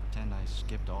 let's just pretend I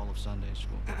skipped all of Sunday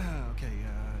school. Okay,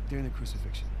 during the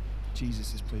crucifixion,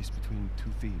 Jesus is placed between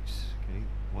two thieves, okay?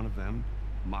 One of them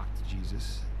mocked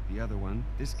Jesus. The other one,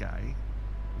 this guy,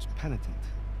 was penitent.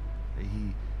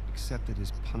 He accepted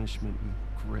his punishment with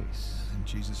grace. And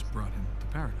Jesus brought him to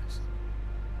paradise.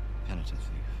 Penitent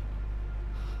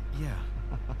thief. Yeah.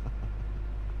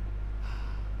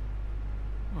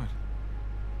 What?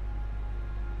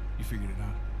 You figured it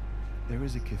out? There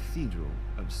is a cathedral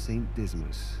of St.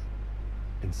 Dismas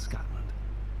in Scotland.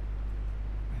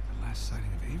 Wait, the last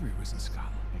sighting of Avery was in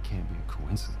Scotland. It can't be a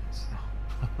coincidence.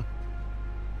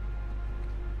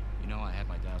 You know, I had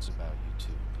my doubts about you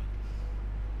too,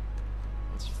 but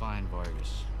let's find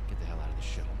Vargas. Get the hell out of the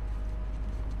show.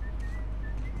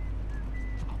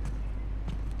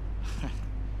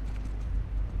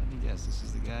 Let me guess, this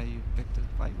is the guy you picked a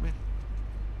fight with?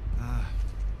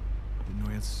 Didn't know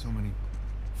he had so many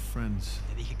friends.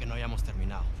 Te dije que no hayamos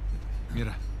terminado.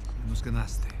 Mira, nos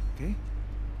ganaste, ¿ok?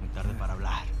 Muy tarde para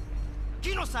hablar.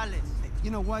 Aquí no sales.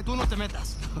 You know what? Tú no te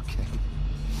metas. Okay.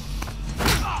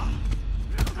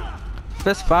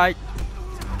 Let's fight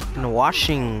in the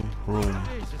washing room.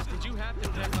 Jesus, did you have to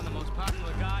pick on the most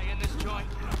popular guy in this joint?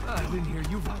 I didn't hear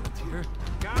you volunteer.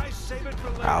 Guys, save it for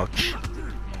later. Ouch.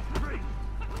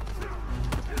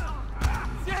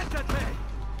 Siéntate.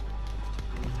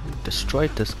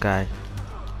 Destroyed this guy.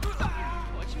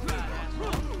 What you got,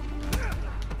 asshole?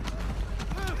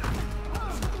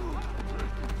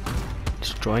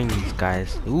 Destroying these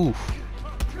guys. Oof.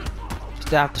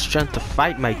 Still have the strength to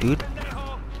fight, my dude.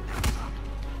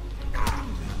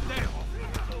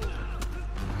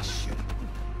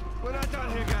 We're not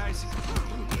done here, guys.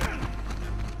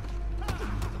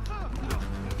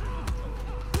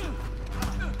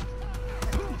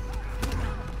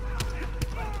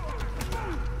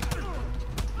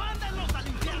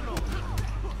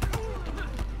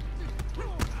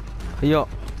 Yo.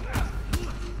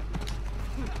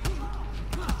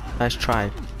 Nice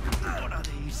try.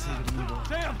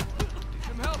 Sam,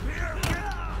 some help here.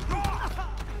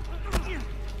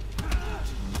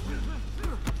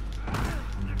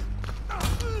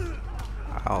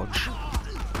 Ouch.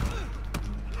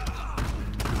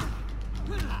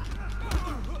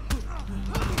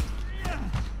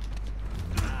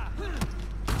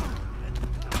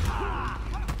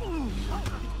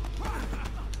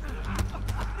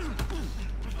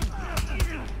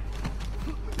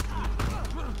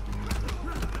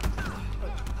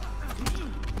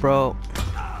 Bro.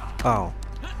 Oh.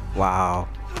 Wow.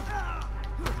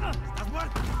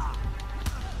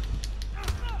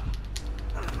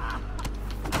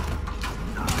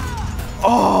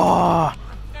 Oh!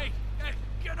 Hey,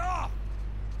 get off!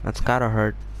 That's gotta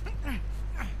hurt.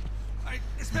 Ay,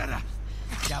 espera.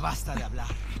 Ya basta de hablar.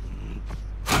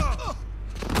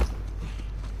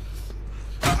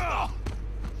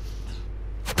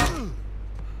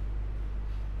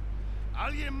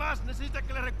 Alguien más necesita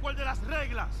que le recuerde las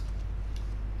reglas.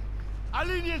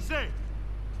 ¡Alíñense!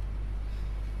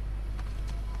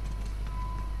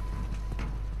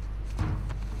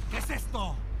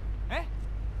 esto? ¿Eh?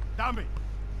 Dame!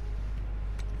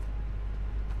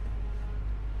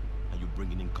 Are you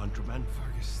bringing in contraband?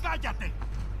 Vargas. ¡Cállate!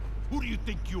 Who do you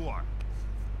think you are?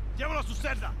 ¡Llévalo a su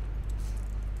celda!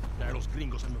 Trae a los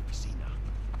gringos a mi oficina.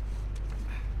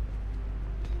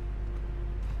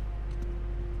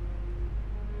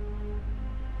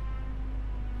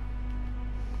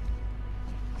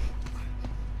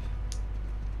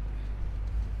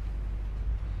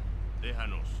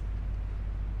 Déjanos.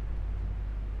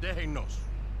 Déjennos.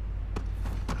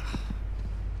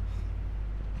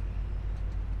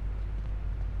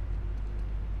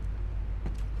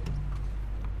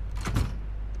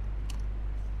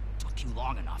 Took you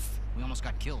long enough. We almost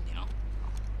got killed, you know?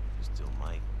 You still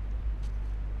might.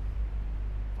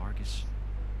 Vargas.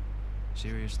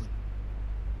 Seriously?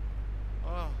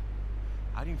 Oh,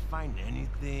 I didn't find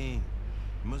anything.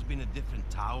 It must be in a different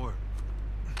tower.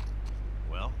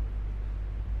 Well?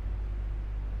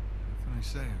 What can I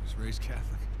say? I was raised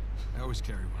Catholic. I always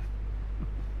carry one.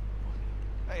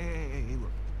 Hey,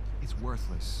 look. It's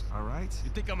worthless, all right?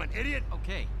 You think I'm an idiot?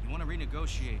 Okay, you want to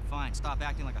renegotiate? Fine. Stop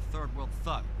acting like a third world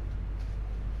thug.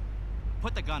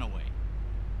 Put the gun away.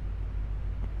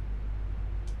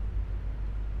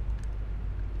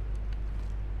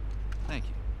 Thank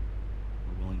you.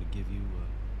 We're willing to give you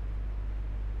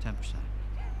 10%.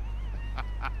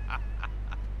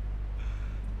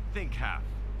 Think half.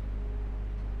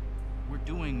 We're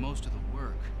doing most of the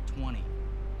work, 20,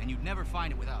 and you'd never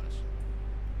find it without us.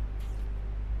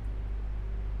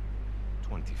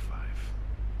 25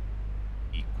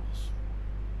 equals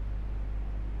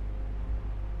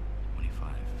 25.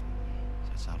 Does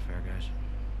that sound fair, guys?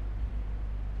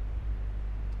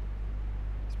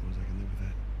 Suppose I can live with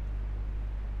that.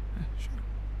 Yeah, sure.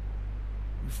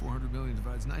 400 million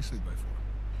divides nicely by 4.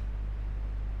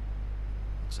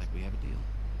 Looks like we have a deal.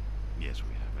 Yes,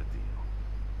 we have a deal.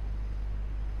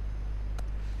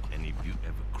 And if you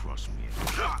ever cross me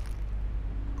again...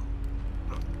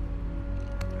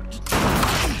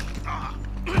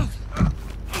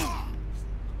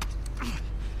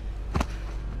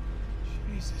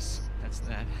 Jesus. That's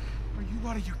that. Are you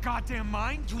out of your goddamn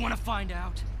mind? You want to find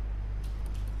out?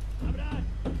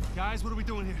 Guys, what are we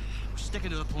doing here? We're sticking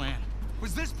to the plan.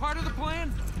 Was this part of the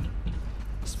plan?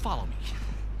 Just follow me.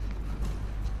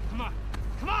 Come on.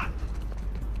 Come on!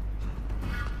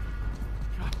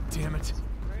 God damn it.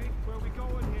 Hey, where are we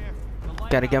going here?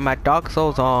 Gotta get my Dark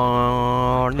Souls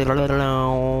on.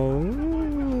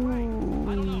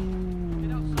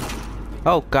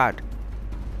 Oh God.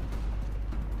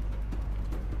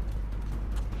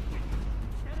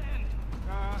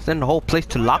 Send the whole place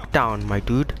to lockdown, my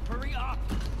dude. Hurry up!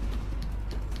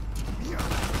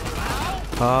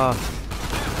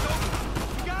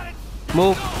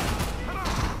 Move.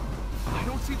 I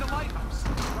don't see the lighthouse.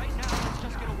 Right now, let's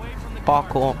just get away from the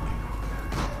Parkour.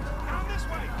 Down this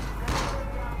way.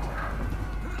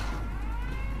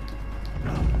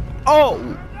 Oh!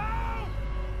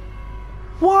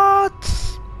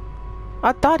 What?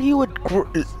 I thought he would.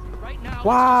 Right now,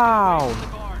 Wow. let's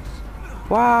just get away from the guards.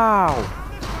 Wow.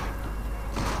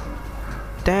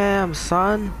 Damn,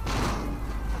 son.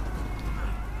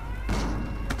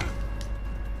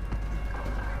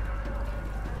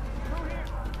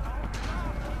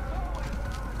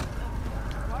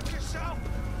 Watch yourself.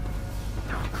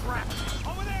 Oh, crap.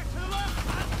 Over there, to the left.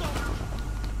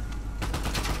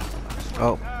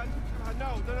 Oh.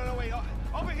 No, wait.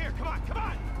 Over here, come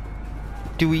on.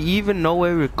 Do we even know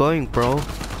where we're going, bro?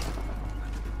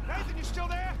 Nathan, you still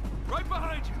there? Right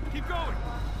behind you. Keep going.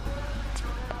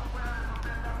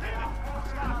 Damn it.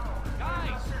 Stop.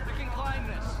 Guys, we can climb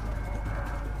this.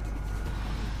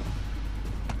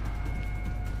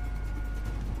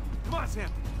 Come on, Sam.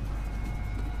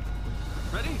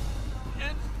 Ready?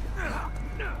 And...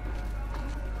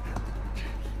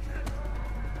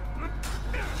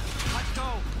 Let's go.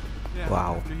 Yeah,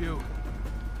 Wow. after you.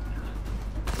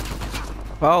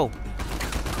 Oh.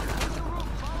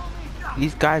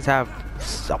 These guys have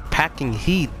packing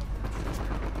heat.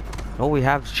 All we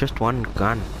have is just one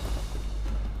gun.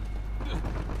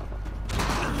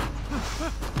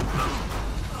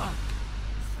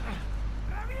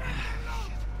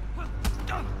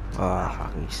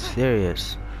 Are you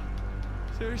serious?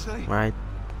 Seriously? Right.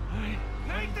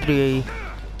 3.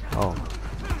 Oh.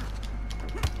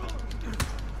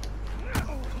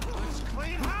 Let's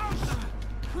clean house.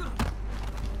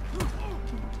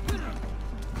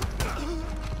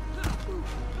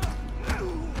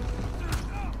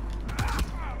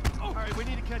 All right, we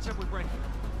need to catch up with Brent.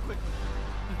 Quick.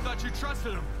 I thought you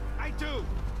trusted him. I do.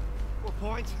 What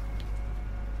point?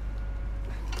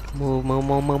 Move.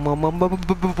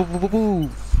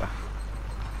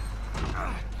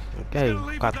 Okay,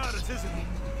 got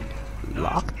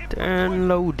locked and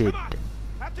loaded.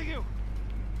 After you.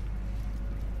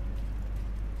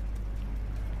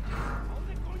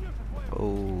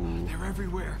 Oh, They're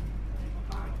everywhere.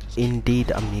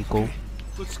 indeed, amigo.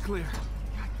 Looks clear.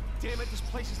 Damn it, this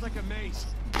place is like a maze.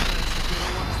 They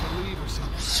don't want us to leave or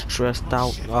something. Stressed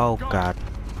out. Oh God.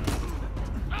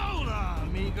 Hola,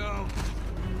 amigo.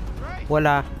 Right?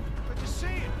 Voila. Good to see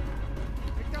you.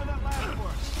 Take down that ladder for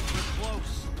us. We're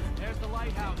close. There's the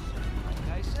lighthouse.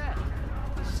 Like I said,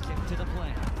 stick to the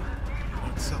plan.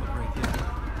 Don't celebrate yet.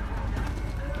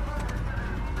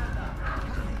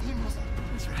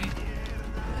 That's right.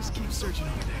 Let's keep searching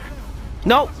over there.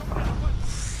 No.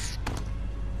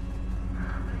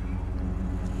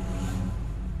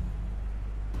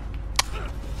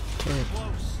 Okay.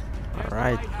 All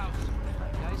right. Like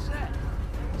I said,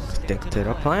 Stick to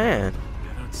the plan.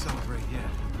 Don't celebrate yet.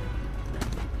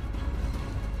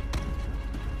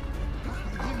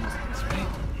 That's right.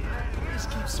 Let's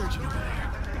keep searching over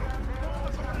there.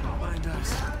 Don't mind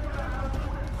us.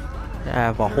 I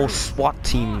have a whole SWAT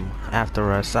team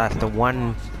after us. After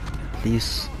one,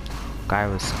 this guy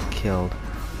was killed.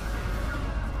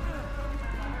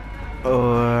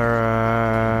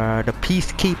 The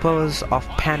peacekeepers of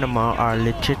Panama are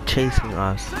legit chasing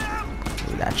us.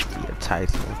 That should be a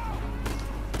title.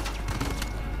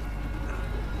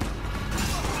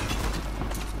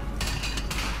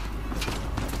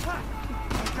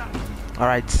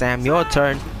 Alright, Sam, your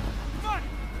turn. Come on,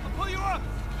 I'll pull you up.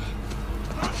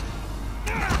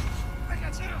 I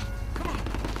got you. Come on.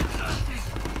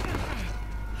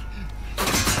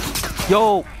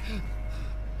 Yo!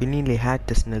 We nearly had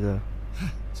this nigga.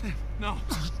 Sam, no.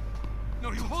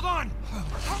 No, you hold on.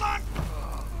 Hold on.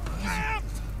 Sam!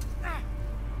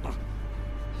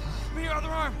 Give me your other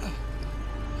arm.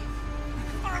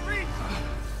 Arm, reach.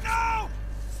 No!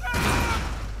 Sam!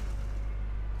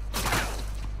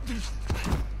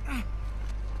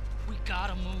 we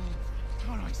gotta move.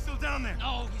 Oh, no, he's still down there.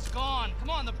 No, he's gone.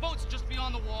 Come on, the boat's just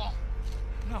beyond the wall.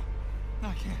 No,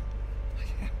 I can't.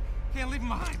 Can't leave him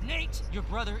behind. Nate, your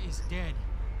brother is dead.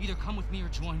 Either come with me or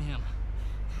join him.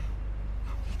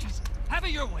 Just have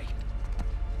it your way.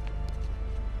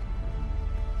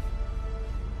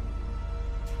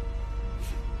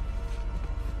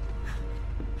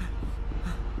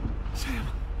 Sam.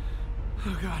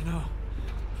 Oh God, no.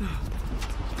 No.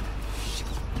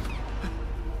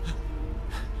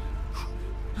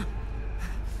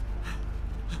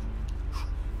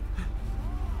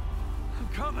 I'm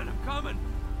coming.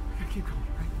 I gotta keep going,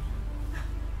 right?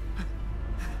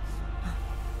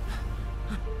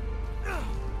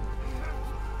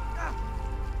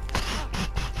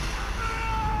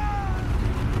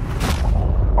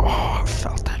 Oh, I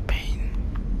felt that pain.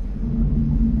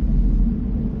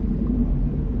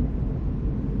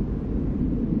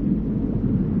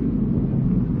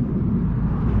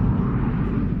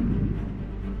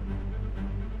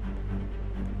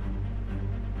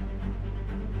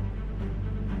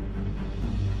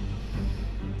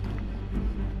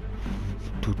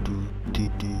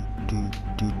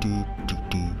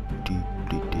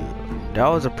 That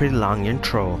was a pretty long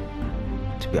intro,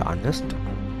 to be honest.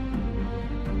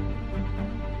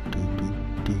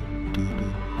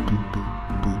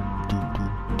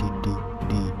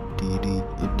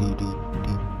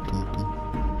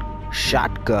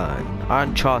 Shotgun,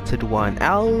 Uncharted 1,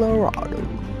 El Dorado.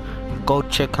 Go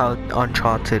check out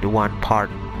Uncharted 1 part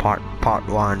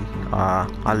 1.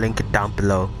 I'll link it down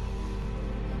below.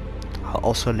 I'll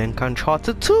also link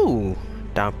Uncharted 2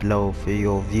 down below for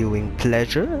your viewing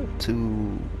pleasure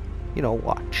to,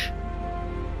 watch.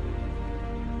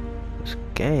 This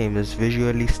game is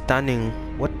visually stunning.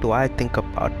 What do I think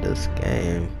about this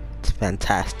game? It's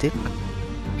fantastic.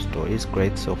 Story is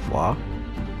great so far.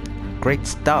 Great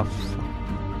stuff.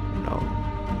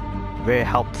 Very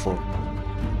helpful.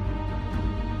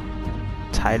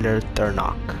 Tyler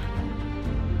Turnock.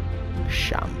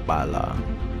 Shambhala.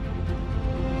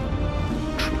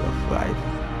 Tree of Life.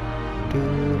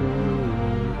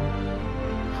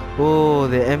 Oh,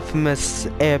 the infamous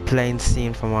airplane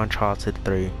scene from Uncharted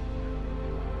 3.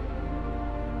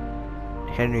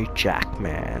 Henry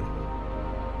Jackman.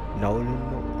 Nolan.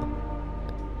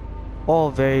 All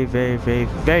very, very, very,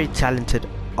 very talented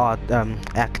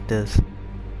actors.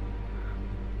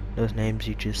 Those names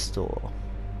you just saw.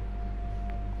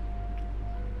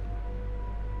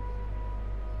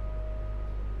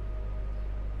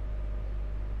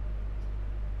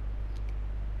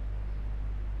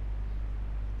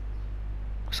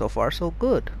 So far so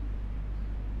good.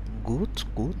 Good.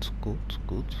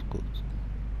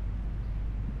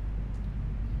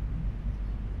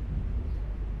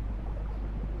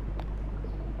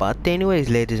 But anyways,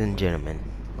 ladies and gentlemen,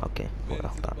 okay, hold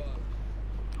on.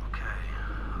 Okay,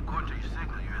 according to your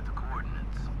signal, you're at the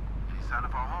coordinates. Any sign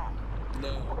of our home?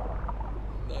 No,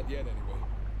 not yet anyway.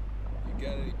 You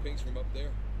got any pings from up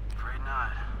there? Afraid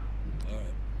not.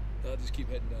 Alright, I'll just keep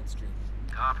heading downstream.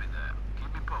 Copy that.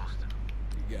 Keep me posted.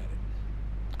 You got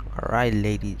it. Alright,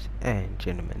 ladies and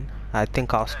gentlemen, I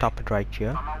think I'll stop it right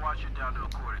here. I might watch you down to a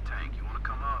quarter tank. You want to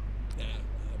come up? Nah,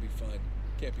 I'll be fine.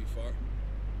 Can't be far.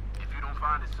 If you don't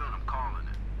find it soon, I'm calling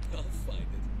it. I'll find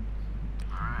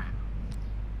it. Alright.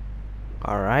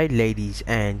 Alright, ladies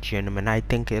and gentlemen, I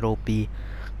think it'll be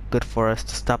good for us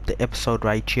to stop the episode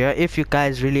right here. If you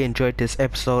guys really enjoyed this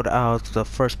episode, the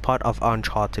first part of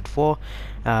Uncharted 4,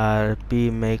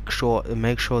 make sure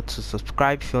to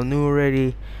subscribe if you're new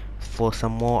already for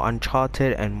some more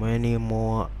Uncharted and many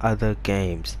more other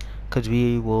games, because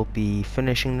we will be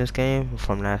finishing this game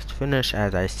from last to finish.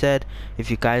 As I said,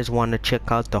 if you guys want to check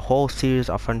out the whole series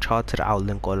of Uncharted, I'll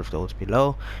link all of those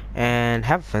below. And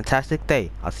have a fantastic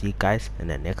day. I'll see you guys in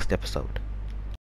the next episode.